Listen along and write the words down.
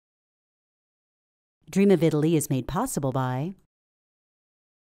Dream of Italy is made possible by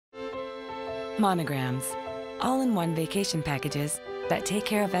Monograms, all-in-one vacation packages that take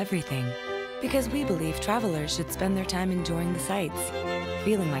care of everything. Because we believe travelers should spend their time enjoying the sights,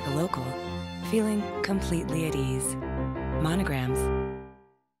 feeling like a local, feeling completely at ease. Monograms.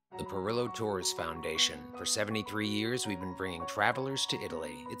 The Perillo Tours Foundation. For 73 years, we've been bringing travelers to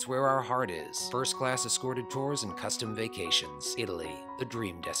Italy. It's where our heart is. First-class escorted tours and custom vacations. Italy, the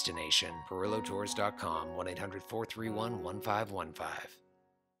dream destination. PerilloTours.com, 1-800-431-1515.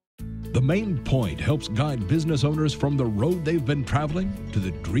 The Main Point helps guide business owners from the road they've been traveling to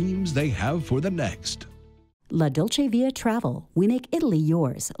the dreams they have for the next. La Dolce Via Travel. We make Italy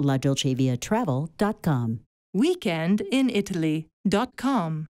yours. LaDolceViaTravel.com.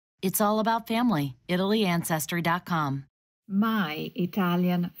 Weekendinitaly.com. It's all about family. ItalyAncestry.com. My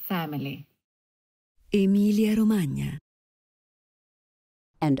Italian Family. Emilia-Romagna.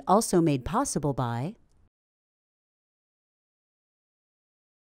 And also made possible by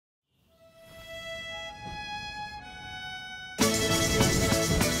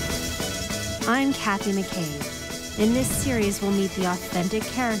I'm Kathy McCabe. In this series, we'll meet the authentic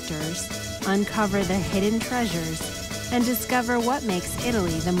characters, uncover the hidden treasures, and discover what makes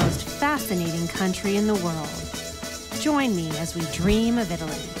Italy the most fascinating country in the world. Join me as we dream of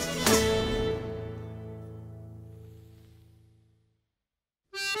Italy.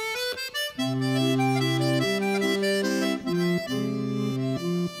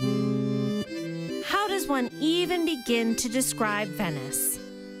 How does one even begin to describe Venice?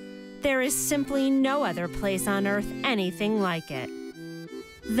 There is simply no other place on earth anything like it.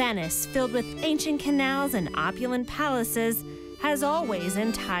 Venice, filled with ancient canals and opulent palaces, has always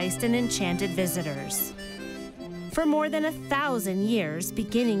enticed and enchanted visitors. For more than 1,000 years,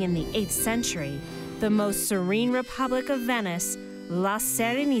 beginning in the 8th century, the most serene Republic of Venice, La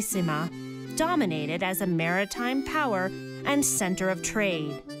Serenissima, dominated as a maritime power and center of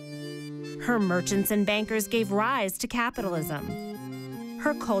trade. Her merchants and bankers gave rise to capitalism.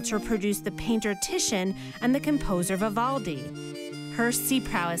 Her culture produced the painter Titian and the composer Vivaldi. Her sea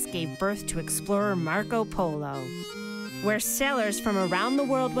prowess gave birth to explorer Marco Polo. Where sailors from around the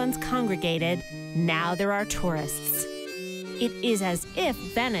world once congregated, now there are tourists. It is as if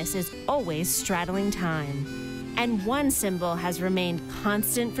Venice is always straddling time, and one symbol has remained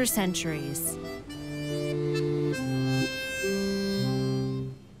constant for centuries.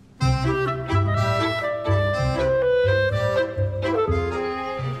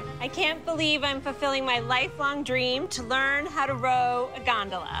 I can't believe I'm fulfilling my lifelong dream to learn how to row a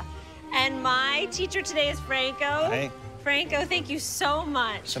gondola. And my teacher today is Franco. Hi. Franco, thank you so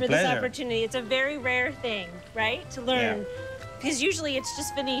much for this opportunity. It's a very rare thing, right, to learn. Because usually it's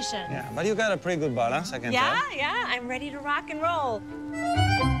just Venetian. Yeah, but you got a pretty good balance, I can tell. Yeah, I'm ready to rock and roll.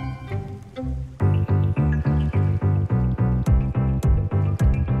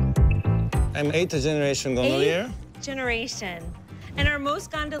 I'm 8th generation gondolier. 8th generation. And are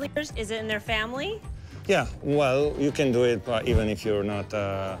most gondoliers, is it in their family? Yeah, well, you can do it even if you're not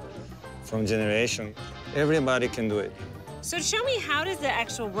from generation. Everybody can do it. So show me, how does the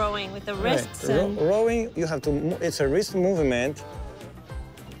actual rowing with the wrists? Right. And... Rowing, you have to, it's a wrist movement,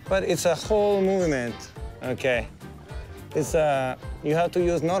 but it's a whole movement, okay? It's you have to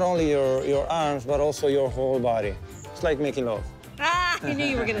use not only your arms, but also your whole body. It's like making love. Ah, I knew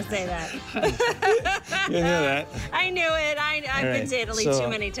you were going to say that. You knew that? I knew it. I've been to Italy too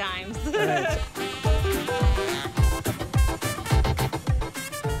many times.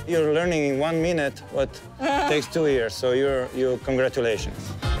 You're learning in 1 minute what takes 2 years, so you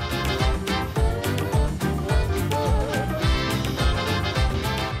congratulations.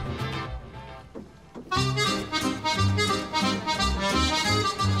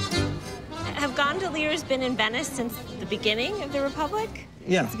 Have gondoliers been in Venice since the beginning of the Republic?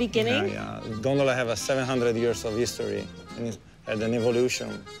 Yeah. Since the beginning? Yeah. Gondola have a 700 years of history, and it had an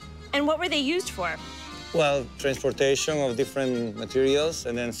evolution. And what were they used for? Well, transportation of different materials,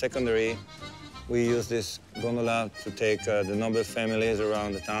 and then secondary, we use this gondola to take the noble families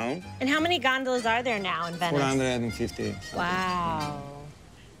around the town. And how many gondolas are there now in Venice? 450. Wow.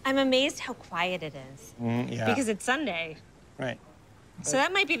 I'm amazed how quiet it is. Yeah. Because it's Sunday. Right. So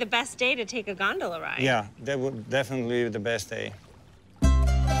that might be the best day to take a gondola ride. Yeah, that would definitely be the best day.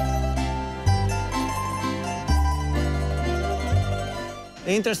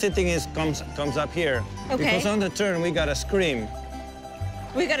 The interesting thing is comes up here. Okay. Because on the turn, we gotta scream.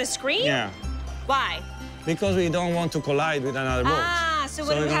 We gotta scream? Yeah. Why? Because we don't want to collide with another boat. Ah, so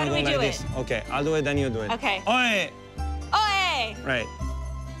how do we do it? Okay, I'll do it, then you do it. Okay. Oe! Oe! Right.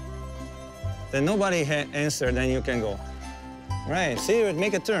 Then nobody answered, then you can go. Right, see,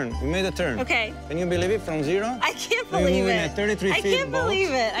 make a turn. We made a turn. Okay. Can you believe it, from zero? I can't believe moving it. at 33 I feet can't boat.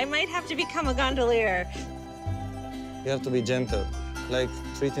 believe it. I might have to become a gondolier. You have to be gentle. Like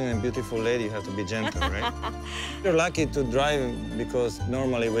treating a beautiful lady, you have to be gentle, right? You're lucky to drive because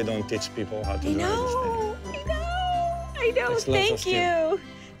normally we don't teach people how to drive this thing. I know. It's lots of Thank you.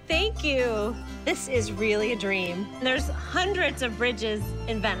 Thank you. This is really a dream. There's hundreds of bridges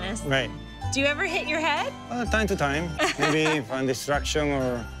in Venice. Right. Do you ever hit your head? Time to time. Maybe if I'm distraction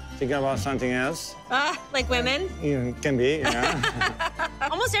or thinking about something else. Like women? Yeah, can be, yeah.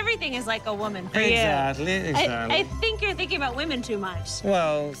 Almost everything is like a woman for Exactly, you. exactly. I think you're thinking about women too much.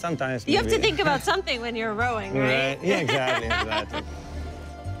 Well, sometimes You have to maybe. think about something when you're rowing, right? Yeah, exactly, exactly.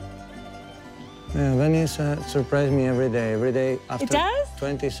 Yeah, Venice surprised me every day. Every day after It does?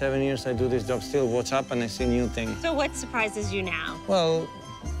 27 years I do this job, still watch up and I see new things. So what surprises you now? Well,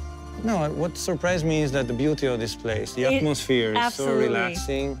 no, what surprised me is that the beauty of this place, the atmosphere is so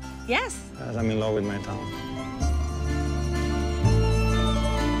relaxing. Yes. I'm in love with my town.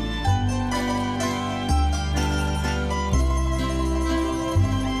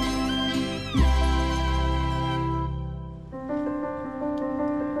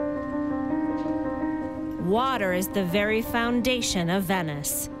 Water is the very foundation of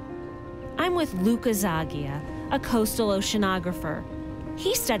Venice. I'm with Luca Zaggia, a coastal oceanographer.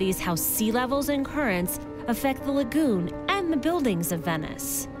 He studies how sea levels and currents affect the lagoon and the buildings of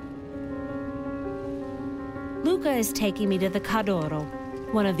Venice. Luca is taking me to the Cadoro,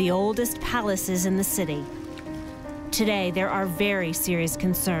 one of the oldest palaces in the city. Today, there are very serious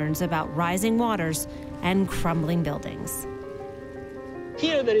concerns about rising waters and crumbling buildings.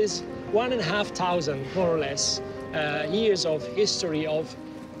 Here there is 1,500, more or less, years of history of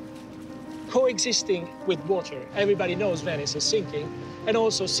coexisting with water. Everybody knows Venice is sinking, and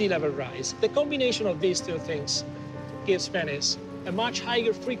also sea level rise. The combination of these two things gives Venice a much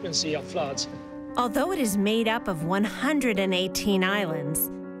higher frequency of floods. Although it is made up of 118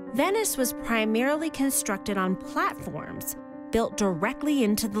 islands, Venice was primarily constructed on platforms built directly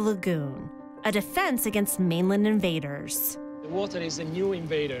into the lagoon, a defense against mainland invaders. The water is a new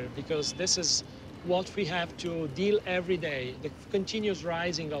invader because this is what we have to deal every day. The continuous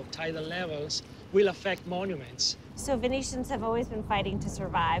rising of tidal levels will affect monuments. So Venetians have always been fighting to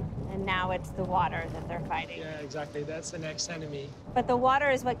survive, and now it's the water that they're fighting. Yeah, exactly. That's the next enemy. But the water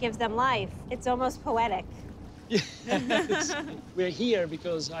is what gives them life. It's almost poetic. Yes. We're here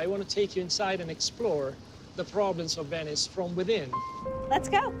because I want to take you inside and explore the problems of Venice from within. Let's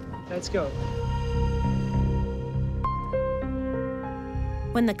go. Let's go.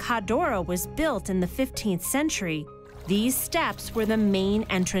 When the Cadoro was built in the 15th century, these steps were the main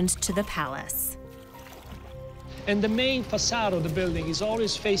entrance to the palace. And the main facade of the building is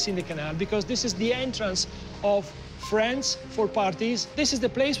always facing the canal because this is the entrance of friends for parties. This is the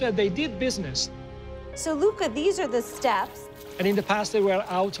place where they did business. So Luca, these are the steps. And in the past, they were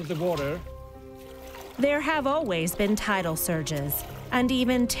out of the water. There have always been tidal surges and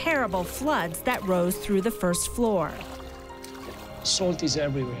even terrible floods that rose through the first floor. Salt is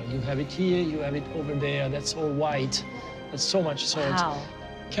everywhere. You have it here, you have it over there. That's all white. That's so much salt. Wow.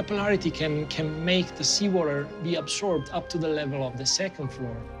 Capillarity can make the seawater be absorbed up to the level of the second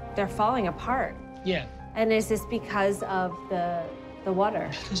floor. They're falling apart. Yeah. And is this because of the water?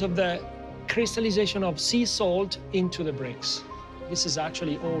 Because of the crystallization of sea salt into the bricks. This is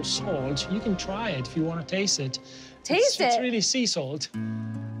actually all salt. You can try it if you want to taste it. Taste it? It's really sea salt.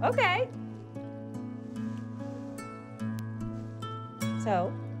 Okay.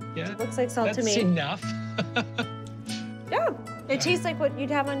 So, Yeah. it looks like salt to me. That's enough. Yeah, it tastes like what you'd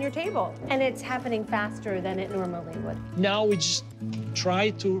have on your table. And it's happening faster than it normally would. Now we just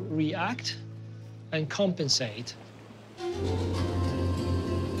try to react and compensate.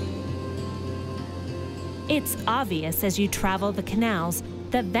 It's obvious as you travel the canals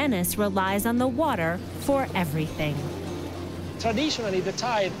that Venice relies on the water for everything. Traditionally, the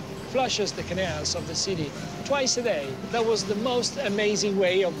tide flushes the canals of the city twice a day. That was the most amazing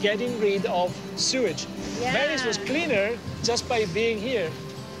way of getting rid of sewage. Yeah. Venice was cleaner just by being here.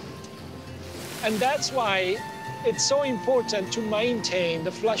 And that's why it's so important to maintain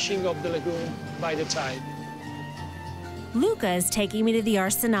the flushing of the lagoon by the tide. Luca is taking me to the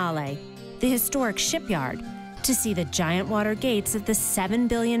Arsenale, the historic shipyard, to see the giant water gates of the $7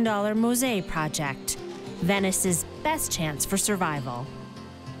 billion Mosè project, Venice's best chance for survival.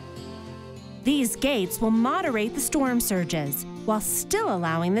 These gates will moderate the storm surges while still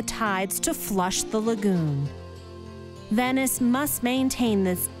allowing the tides to flush the lagoon. Venice must maintain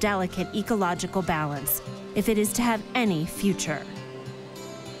this delicate ecological balance if it is to have any future.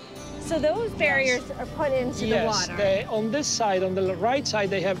 So those barriers are put into the water. Yes, on this side, on the right side,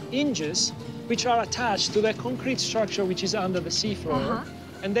 they have hinges which are attached to the concrete structure which is under the seafloor.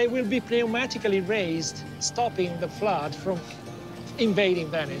 And they will be pneumatically raised, stopping the flood from invading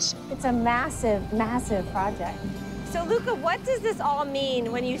Venice. It's a massive, massive project. So Luca, what does this all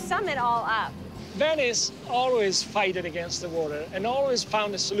mean when you sum it all up? Venice always fought against the water and always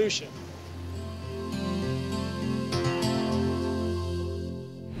found a solution.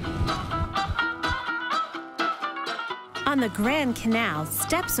 On the Grand Canal,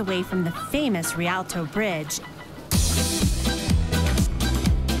 steps away from the famous Rialto Bridge,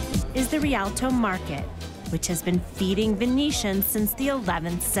 is the Rialto Market, which has been feeding Venetians since the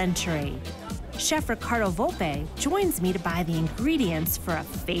 11th century. Chef Riccardo Volpe joins me to buy the ingredients for a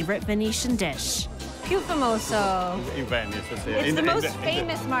favorite Venetian dish. Più famoso. In Venice, sì. It's the most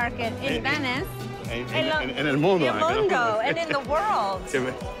famous market in Venice. E nel mondo anche. Nel mondo and in the world.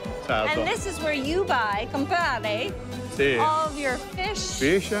 Certo. And this is where you buy, comprare, all of your fish,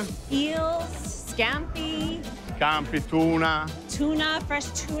 eels, scampi, tuna, fresh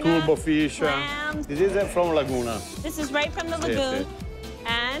tuna, turbo fish. clams. This is from Laguna. This is right from the lagoon.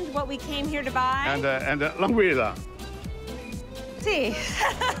 And what we came here to buy. And l'anguilla. Sì.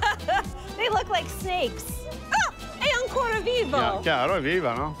 They look like snakes. Ah, è ancora vivo. Yeah, chiaro, è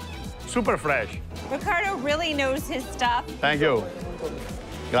viva, no? Super fresh. Riccardo really knows his stuff. Thank you.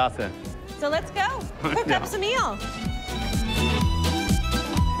 Grazie. So let's go. Cook up some eel.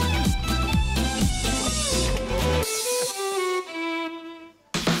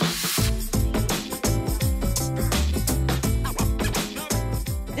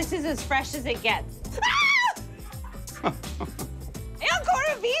 This is as fresh as it gets. Ah! È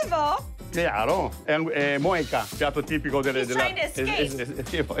ancora vivo? Chiaro, è moeca, piatto tipico della...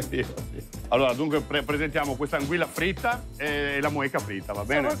 Allora, dunque presentiamo questa anguilla fritta e la moeca fritta, va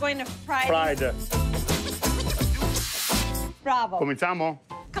bene? So we're going to fry Fried. Bravo. Cominciamo?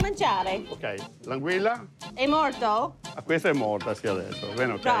 Cominciare. Ok, l'anguilla. È morto? Ah, questa è morta, sì, adesso, va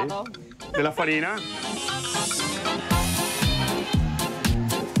bene, ok? Bravo. Della farina.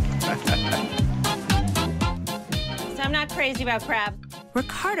 So I'm not crazy about crab.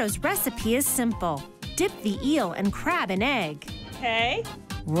 Riccardo's recipe is simple. Dip the eel and crab in egg. Okay.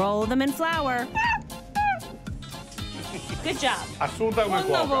 Roll them in flour. Good job. Assunta come Buon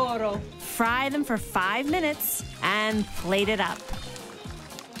cuoca. lavoro. Fry them for 5 minutes and plate it up.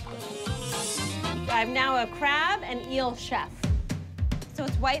 I'm now a crab and eel chef. So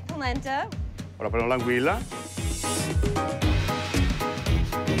it's white polenta. Ora prendo l'anguilla.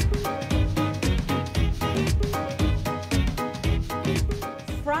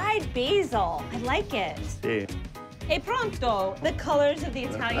 Fried basil. I like it. Sì. È pronto. The colors of the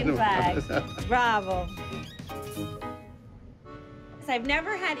Italian flag. Bravo. So I've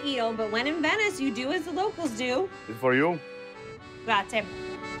never had eel, but when in Venice, you do as the locals do. It's for you. Grazie.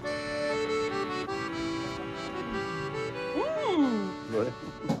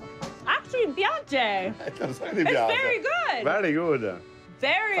 Actually, piace. It's very good. Very good.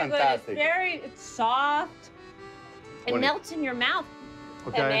 Very Fantastic. good. It's soft. It melts in your mouth.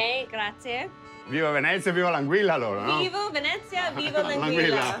 Okay. Grazie. Viva Venezia, viva l'anguilla allora, no? Vivo Venezia, viva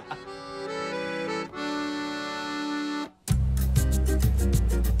l'anguilla.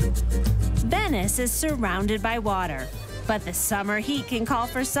 Venice is surrounded by water, but the summer heat can call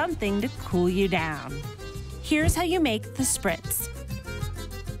for something to cool you down. Here's how you make the spritz.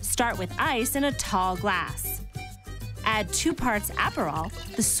 Start with ice in a tall glass. Add 2 parts Aperol,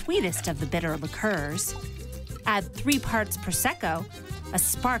 the sweetest of the bitter liqueurs. Add 3 parts Prosecco, a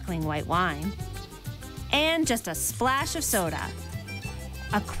sparkling white wine, and just a splash of soda.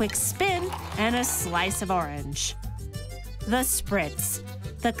 A quick spin and a slice of orange. The spritz,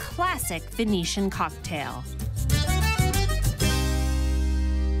 the classic Venetian cocktail.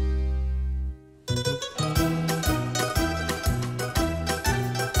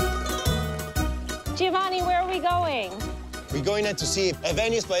 Giovanni, where are we going? We're going to see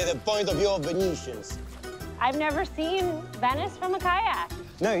Venice by the point of view of Venetians. I've never seen Venice from a kayak.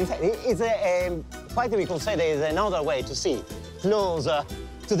 No, in fact, it's quite, we could say there is another way to see, closer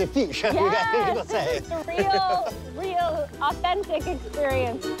to the fish. Yes, say. it's a real, authentic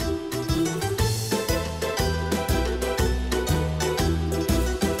experience.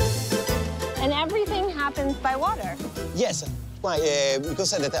 And everything happens by water. Yes, why? Because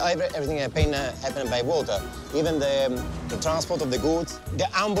that everything happened by water. Even the transport of the goods, the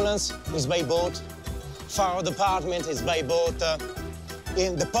ambulance is by boat, fire department is by boat,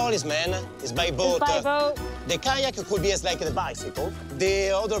 the policeman is by boat. It's by boat. The kayak could be as like the bicycle.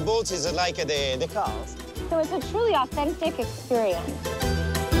 The other boats is like the cars. So it's a truly authentic experience.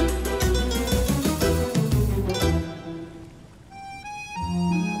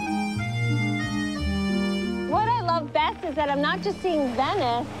 is that I'm not just seeing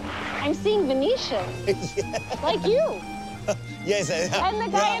Venice, I'm seeing Venetians. Yeah. Like you. Yes. And the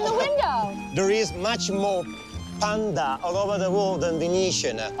guy in the window. There is much more panda all over the world than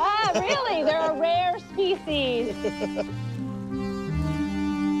Venetian. Ah, really? They're a rare species.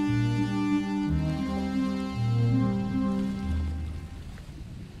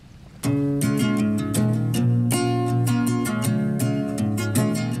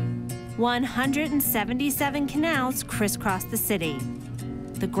 177 canals crisscross the city.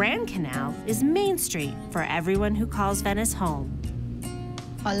 The Grand Canal is Main Street for everyone who calls Venice home.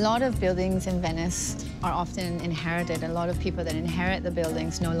 A lot of buildings in Venice are often inherited. A lot of people that inherit the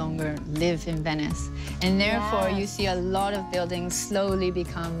buildings no longer live in Venice. And therefore, you see a lot of buildings slowly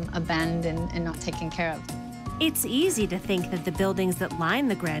become abandoned and not taken care of. It's easy to think that the buildings that line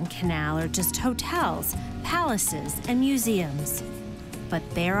the Grand Canal are just hotels, palaces, and museums. But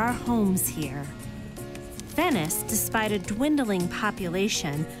there are homes here. Venice, despite a dwindling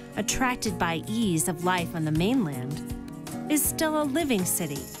population attracted by ease of life on the mainland, is still a living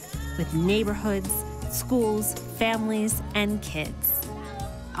city with neighborhoods, schools, families, and kids.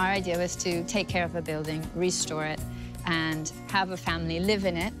 Our idea was to take care of a building, restore it, and have a family live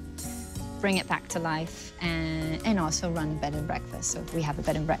in it, bring it back to life, and also run bed and breakfast. So we have a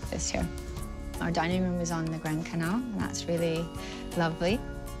bed and breakfast here. Our dining room is on the Grand Canal, and that's really lovely.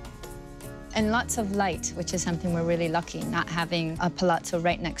 And lots of light, which is something we're really lucky, not having a palazzo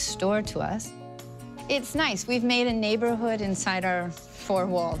right next door to us. It's nice. We've made a neighborhood inside our four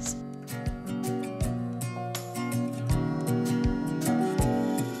walls.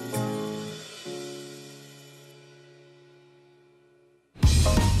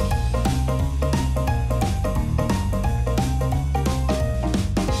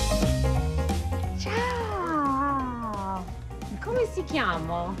 Ciao! Come si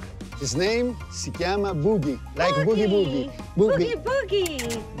chiama? His name si chiama Boogie, like Boogie Boogie. Boogie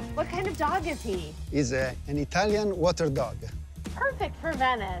Boogie! What kind of dog is he? He's an Italian water dog. Perfect for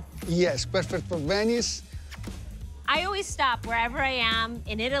Venice. Yes, perfect for Venice. I always stop wherever I am,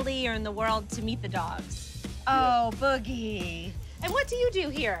 in Italy or in the world, to meet the dogs. Oh, Boogie. And what do you do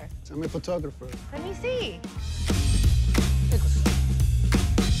here? I'm a photographer. Let me see.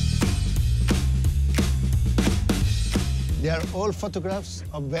 They are all photographs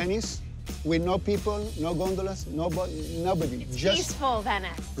of Venice with no people, no gondolas, nobody. It's just peaceful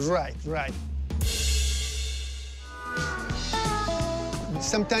Venice. Right, right.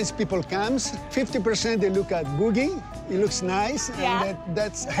 Sometimes people comes, 50% they look at Boogie, he looks nice, and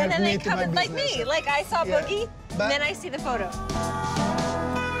that's helped me to my business. Like me, like I saw Boogie, and then I see the photo.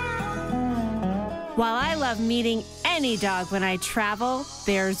 While I love meeting any dog when I travel,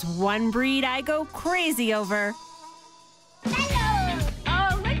 there's one breed I go crazy over.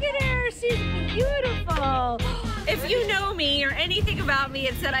 Oh, look at her. She's beautiful. If you know me or anything about me,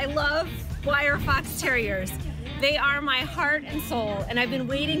 it's that I love wire fox terriers. They are my heart and soul, and I've been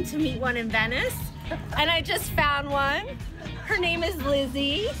waiting to meet one in Venice, and I just found one. Her name is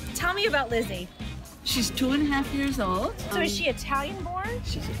Lizzie. Tell me about Lizzie. She's 2.5 years old. So is she Italian-born?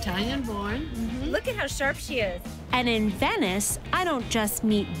 She's Italian-born. Look at how sharp she is. And in Venice, I don't just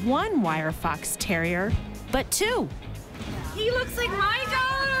meet one wire fox terrier, but two. He looks like my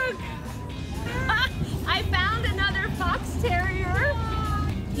dog. I found another fox terrier.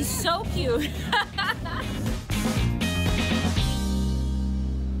 He's so cute.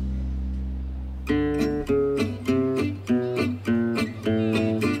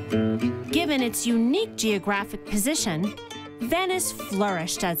 Given its unique geographic position, Venice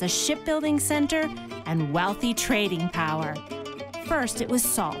flourished as a shipbuilding center and wealthy trading power. First, it was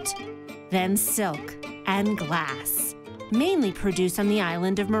salt, then silk and glass, mainly produced on the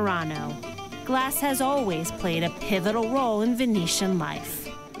island of Murano. Glass has always played a pivotal role in Venetian life.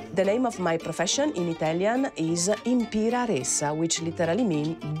 The name of my profession in Italian is impiraressa, which literally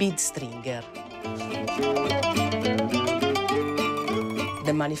means bead stringer.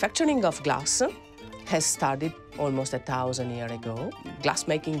 The manufacturing of glass has started almost 1,000 years ago.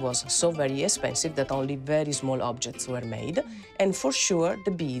 Glassmaking was so very expensive that only very small objects were made, and for sure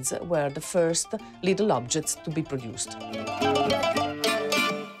the beads were the first little objects to be produced.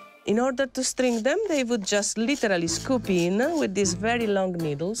 In order to string them, they would just literally scoop in with these very long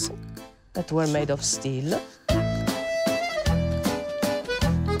needles that were made of steel.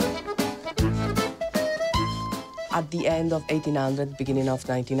 At the end of 1800, beginning of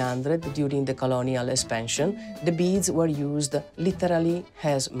 1900, during the colonial expansion, the beads were used literally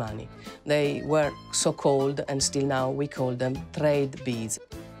as money. They were so called, and still now we call them trade beads.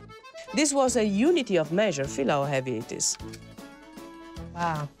 This was a unity of measure. Feel how heavy it is.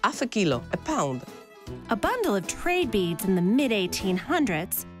 Wow. Half a kilo, a pound. A bundle of trade beads in the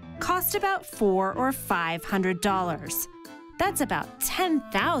mid-1800s cost about $400 or $500. That's about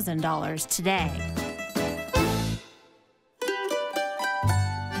 $10,000 today.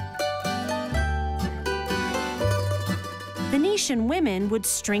 Venetian women would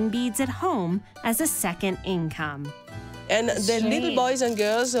string beads at home as a second income. And the little boys and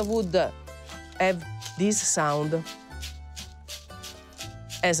girls would have this sound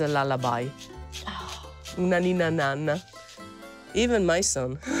as a lullaby. Una nina nanna. Even my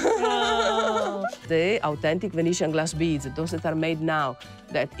son. Oh. The authentic Venetian glass beads, those that are made now,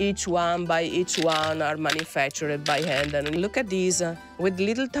 that each one by each one are manufactured by hand. And look at these with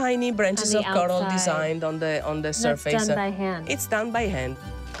little tiny branches of coral designed on the surface. That's done by hand. It's done by hand.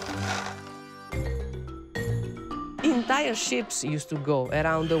 Entire ships used to go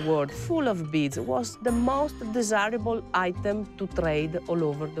around the world full of beads. It was the most desirable item to trade all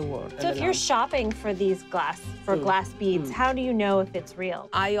over the world. So if you're shopping for these glass beads, how do you know if it's real?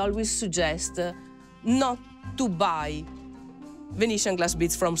 I always suggest not to buy Venetian glass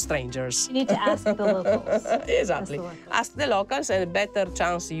beads from strangers. You need to ask the locals. Exactly. Ask the locals, and a better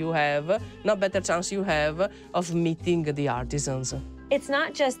chance you have, of meeting the artisans. It's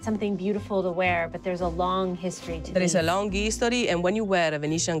not just something beautiful to wear, but there's a long history to There is a long history, and when you wear a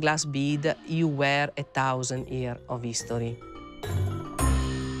Venetian glass bead, you wear 1,000 years of history.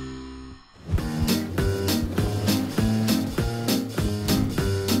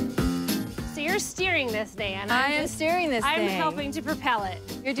 So you're steering this thing, and I am steering this thing. I'm helping to propel it.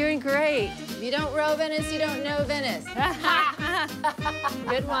 You're doing great. If you don't row Venice, you don't know Venice.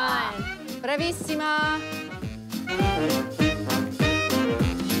 Good one. Bravissima.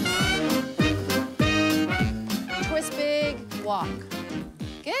 Twist big, walk.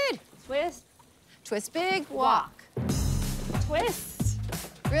 Good. Twist. Twist big, walk. Twist.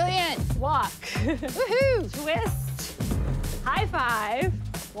 Brilliant. Walk. Woohoo. Twist. High five.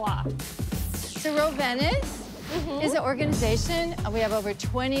 Walk. So Row Venice is an organization. We have over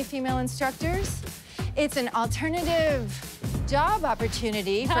 20 female instructors. It's an alternative job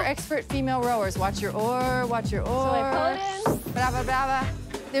opportunity for expert female rowers. Watch your oar, watch your oar. So I pull it in. Brava, brava.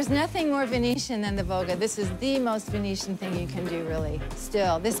 There's nothing more Venetian than the Voga. This is the most Venetian thing you can do, really.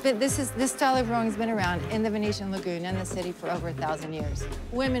 Still, this style of rowing has been around in the Venetian lagoon and the city for over 1,000 years.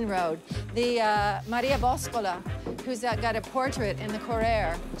 Women rowed. The Maria Boscola, who's got a portrait in the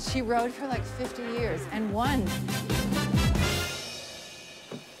Corriere, she rowed for like 50 years and won.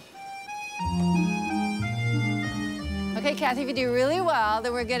 Okay, Kathy, if you do really well,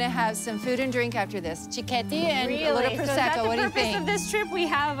 then we're gonna have some food and drink after this. Cicchetti and a little Prosecco. What do you think? So is that the purpose of this trip? We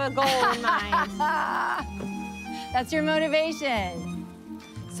have a goal in mind. That's your motivation.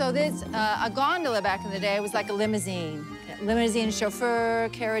 So this, a gondola back in the day was like a limousine. Limousine chauffeur,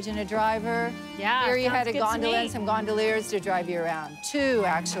 carriage and a driver. Yeah, Here you had a sounds good to gondola me. and some gondoliers to drive you around. 2,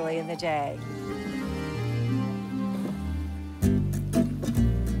 actually, in the day.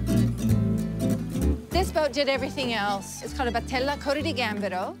 This boat did everything else. It's called a Batella Coda di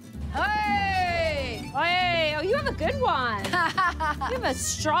Gambero. Hey! Oye! Oh, you have a good one. You have a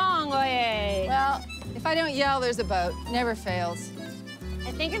strong oye. Well, if I don't yell, there's a boat. Never fails.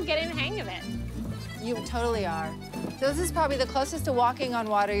 I think I'm getting the hang of it. You totally are. So this is probably the closest to walking on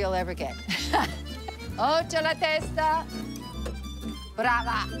water you'll ever get. Ocho la testa.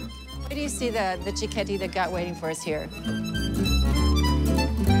 Brava. Where do you see the cicchetti that got waiting for us here?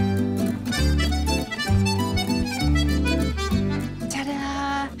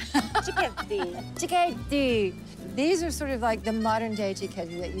 Ta-da! Cicchetti. Cicchetti. These are sort of like the modern-day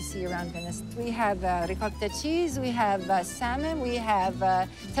cicchetti that you see around Venice. We have ricotta cheese, we have salmon, we have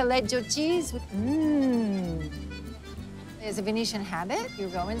taleggio cheese. It's a Venetian habit. You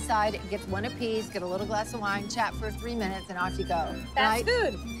go inside, get one apiece, get a little glass of wine, chat for 3 minutes, and off you go. Fast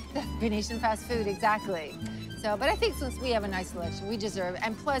food. Venetian fast food, exactly. So, but I think since we have a nice selection, we deserve it.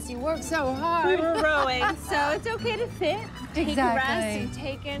 And plus, you work so hard. We were rowing, so it's okay to sit, take a rest, Exactly. and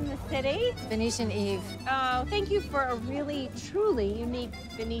take in the city. Venetian Eve. Oh, thank you for a really, truly unique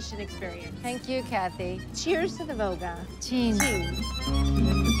Venetian experience. Thank you, Kathy. Cheers to the Voga. Cheers.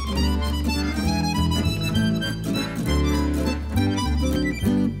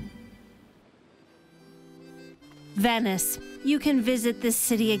 Venice. You can visit this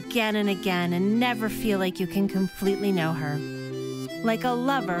city again and again and never feel like you can completely know her. Like a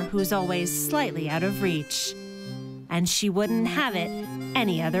lover who's always slightly out of reach. And she wouldn't have it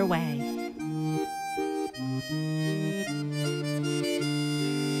any other way.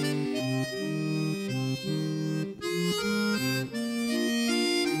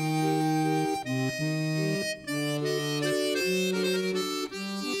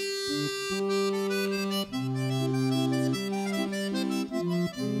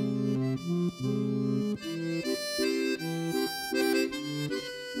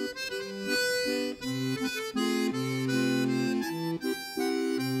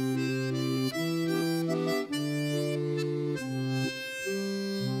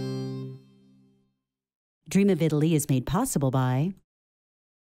 Dream of Italy is made possible by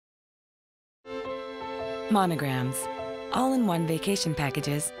Monograms, all-in-one vacation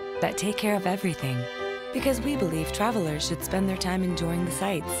packages that take care of everything. Because we believe travelers should spend their time enjoying the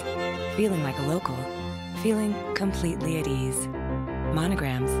sights, feeling like a local, feeling completely at ease.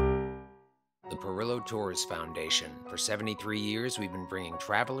 Monograms. The Perillo Tours Foundation. For 73 years, we've been bringing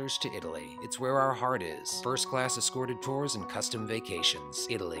travelers to Italy. It's where our heart is. First-class escorted tours and custom vacations.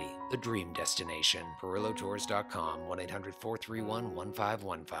 Italy, the dream destination. PerilloTours.com,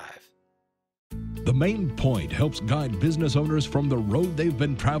 1-800-431-1515. The Main Point helps guide business owners from the road they've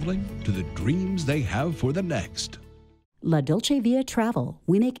been traveling to the dreams they have for the next. La Dolce Via Travel.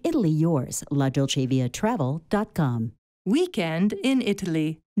 We make Italy yours. LaDolceViaTravel.com.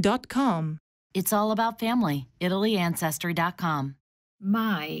 Weekendinitaly.com. It's all about family. ItalyAncestry.com.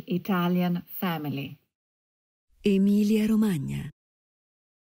 My Italian Family. Emilia-Romagna.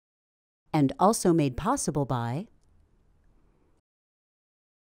 And also made possible by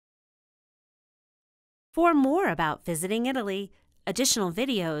For more about visiting Italy, additional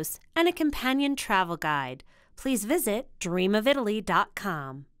videos, and a companion travel guide, please visit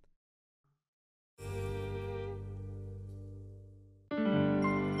dreamofitaly.com.